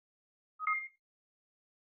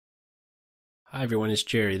Hi everyone, it's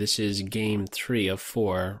Jerry. This is game 3 of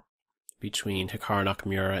 4 between Hikaru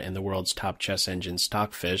Nakamura and the world's top chess engine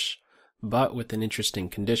Stockfish, but with an interesting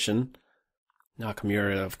condition.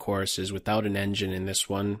 Nakamura, of course, is without an engine in this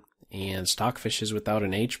one, and Stockfish is without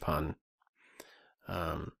an H-pawn.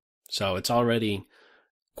 So it's already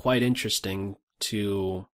quite interesting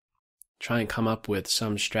to try and come up with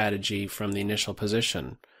some strategy from the initial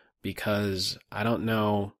position, because I don't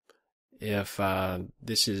know if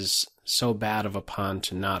this is so bad of a pawn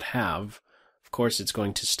to not have. Of course, it's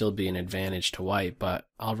going to still be an advantage to white, but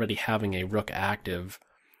already having a rook active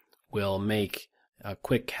will make a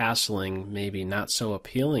quick castling maybe not so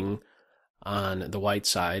appealing on the white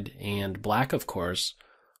side, and black, of course,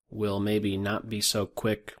 will maybe not be so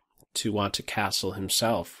quick to want to castle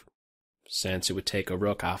himself, since it would take a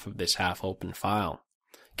rook off of this half-open file.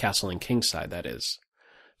 Castling kingside, that is.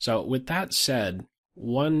 So with that said,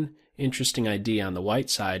 one interesting idea on the white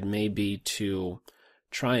side may be to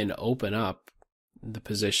try and open up the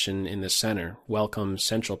position in the center, welcome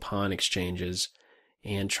central pawn exchanges,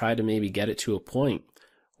 and try to maybe get it to a point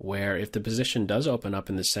where if the position does open up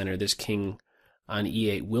in the center, this king on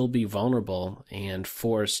e8 will be vulnerable and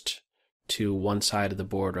forced to one side of the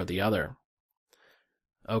board or the other.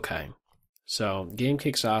 Okay, so game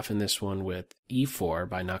kicks off in this one with e4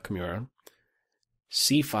 by Nakamura.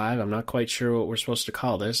 c5, I'm not quite sure what we're supposed to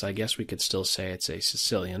call this. I guess we could still say it's a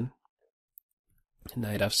Sicilian.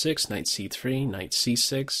 Knight f6, knight c3, knight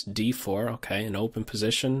c6, d4, okay, an open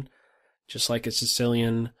position, just like a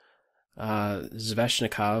Sicilian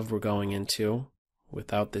Zveshnikov we're going into,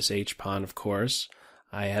 without this h-pawn, of course.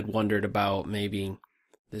 I had wondered about maybe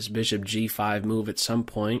this bishop g5 move at some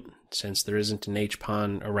point, since there isn't an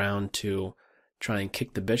h-pawn around to try and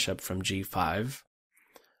kick the bishop from g5.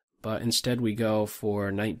 But instead we go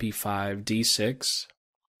for knight b5, d6,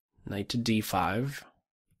 knight to d5,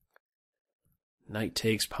 knight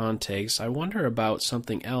takes, pawn takes. I wonder about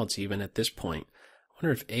something else even at this point. I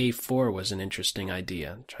wonder if a4 was an interesting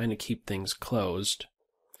idea, trying to keep things closed.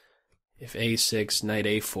 If a6, knight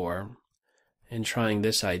a4, and trying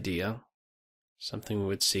this idea, something we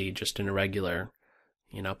would see just in a regular,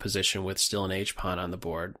 position with still an h-pawn on the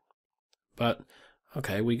board. But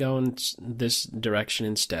okay, we go in this direction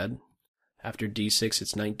instead. After d6,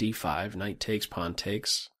 it's knight d5, knight takes, pawn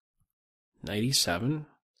takes, knight e7,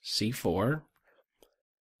 c4,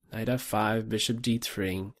 knight f5, bishop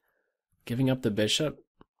d3, giving up the bishop.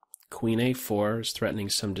 Queen a4 is threatening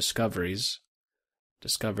some discoveries.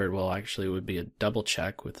 Discovered, well, actually it would be a double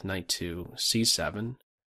check with knight to c7.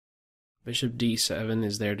 Bishop d7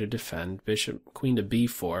 is there to defend. Queen to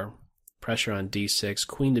b4, pressure on d6.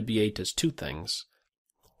 Queen to b8 does two things.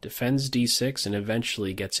 Defends d6 and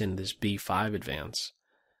eventually gets in this b5 advance.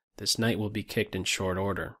 This knight will be kicked in short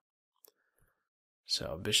order.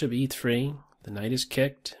 So bishop e3, the knight is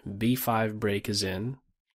kicked, b5 break is in,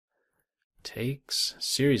 takes,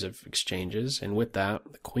 series of exchanges, and with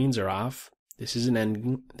that the queens are off. This is an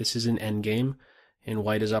endgame, and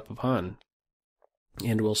white is up a pawn,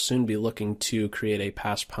 and will soon be looking to create a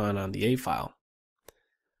passed pawn on the a file.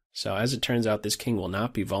 So as it turns out, this king will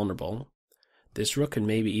not be vulnerable. This rook can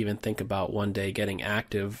maybe even think about one day getting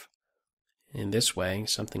active in this way,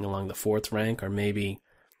 something along the 4th rank, or maybe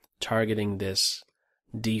targeting this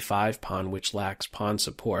d5 pawn, which lacks pawn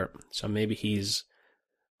support. So maybe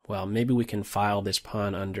maybe we can file this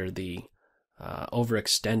pawn under the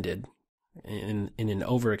overextended, in an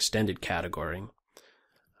overextended category.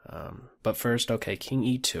 But first, okay, king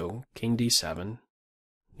e2, king d7.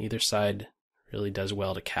 Neither side really does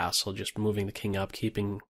well to castle, just moving the king up,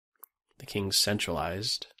 keeping the king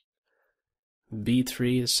centralized.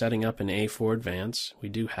 b3 is setting up an a4 advance. We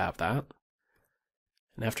do have that.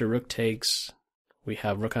 And after rook takes, we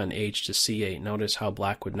have rook on h to c8. Notice how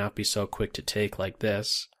black would not be so quick to take like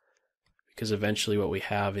this, because eventually what we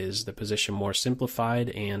have is the position more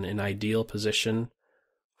simplified and an ideal position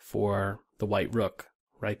for the white rook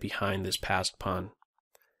right behind this passed pawn.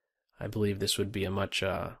 I believe this would be a much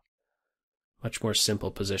more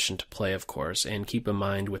simple position to play, of course, and keep in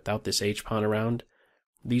mind, without this h-pawn around,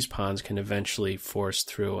 these pawns can eventually force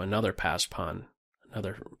through another passed pawn,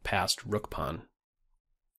 another passed rook pawn.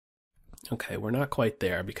 Okay, we're not quite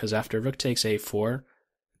there, because after rook takes a4,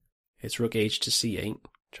 it's rook h to c8,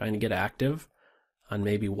 trying to get active on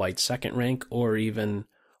maybe white's 2nd rank, or even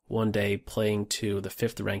one day playing to the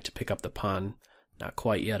 5th rank to pick up the pawn. Not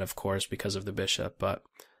quite yet, of course, because of the bishop, but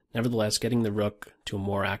nevertheless getting the rook to a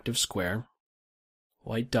more active square.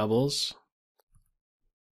 White doubles.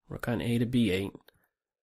 Rook on a to b8.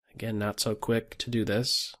 Again, not so quick to do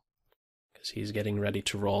this, because he's getting ready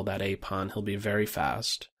to roll that a pawn. He'll be very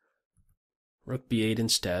fast. Rook b8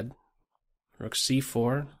 instead. rook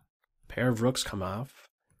c4, pair of rooks come off,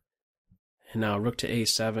 and now rook to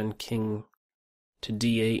a7, king to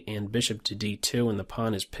d8, and bishop to d2, and the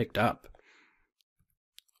pawn is picked up.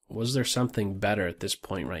 Was there something better at this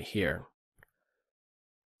point right here?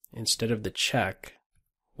 Instead of the check,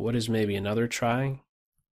 what is maybe another try?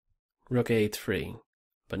 Rook a3.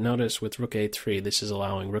 But notice with rook a3, this is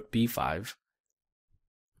allowing rook b5.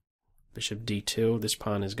 Bishop d2, this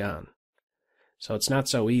pawn is gone. So it's not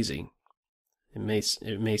so easy. It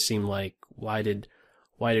may seem like, why did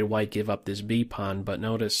white give up this b pawn? But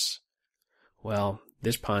notice, well,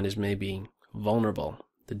 this pawn is maybe vulnerable,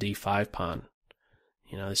 the d5 pawn.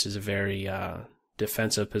 You know, this is a very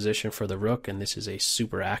defensive position for the rook, and this is a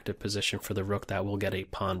super active position for the rook that will get a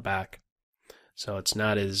pawn back. So it's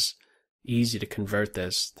not as easy to convert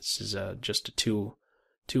this. This is just a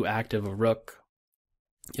too active a rook.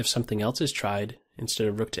 If something else is tried, instead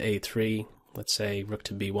of rook to a3, let's say rook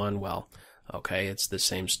to b1, well, okay, it's the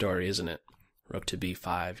same story, isn't it? Rook to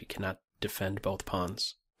b5, you cannot defend both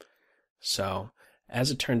pawns. So,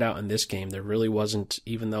 as it turned out in this game, there really wasn't,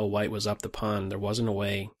 even though white was up the pawn, there wasn't a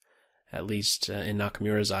way, at least in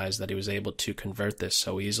Nakamura's eyes, that he was able to convert this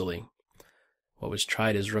so easily. What was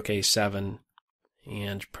tried is rook a7,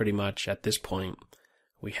 and pretty much at this point,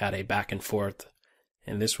 we had a back and forth,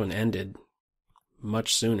 and this one ended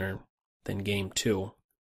much sooner than game 2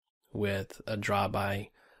 with a draw by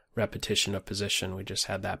repetition of position. We just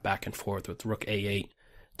had that back and forth with rook a8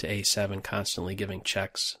 to a7 constantly giving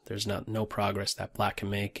checks. There's no progress that black can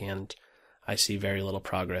make, and I see very little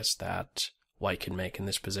progress that white can make in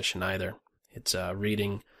this position either. It's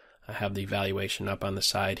reading, I have the evaluation up on the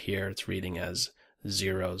side here, it's reading as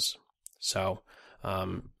zeros. So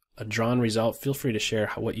a drawn result, feel free to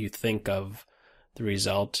share what you think of the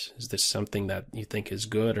result. Is this something that you think is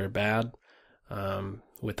good or bad?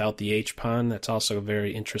 Without the H pawn, that's also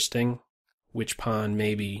very interesting. Which pawn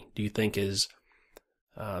maybe do you think is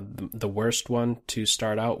the worst one to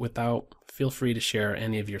start out without? Feel free to share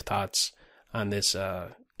any of your thoughts on this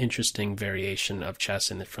interesting variation of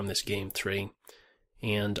chess from this game 3.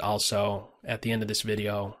 And also, at the end of this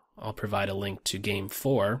video, I'll provide a link to game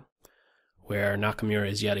 4, where Nakamura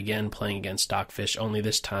is yet again playing against Stockfish, only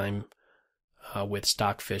this time with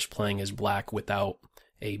Stockfish playing as black without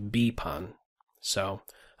a B pawn. So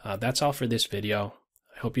that's all for this video.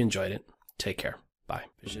 I hope you enjoyed it. Take care. Bye.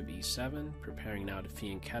 Bishop e7, preparing now to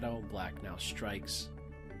fianchetto. Black now strikes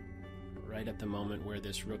right at the moment where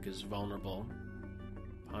this rook is vulnerable.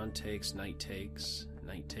 Pawn takes, knight takes,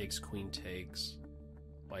 queen takes.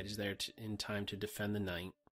 White is there in time to defend the knight.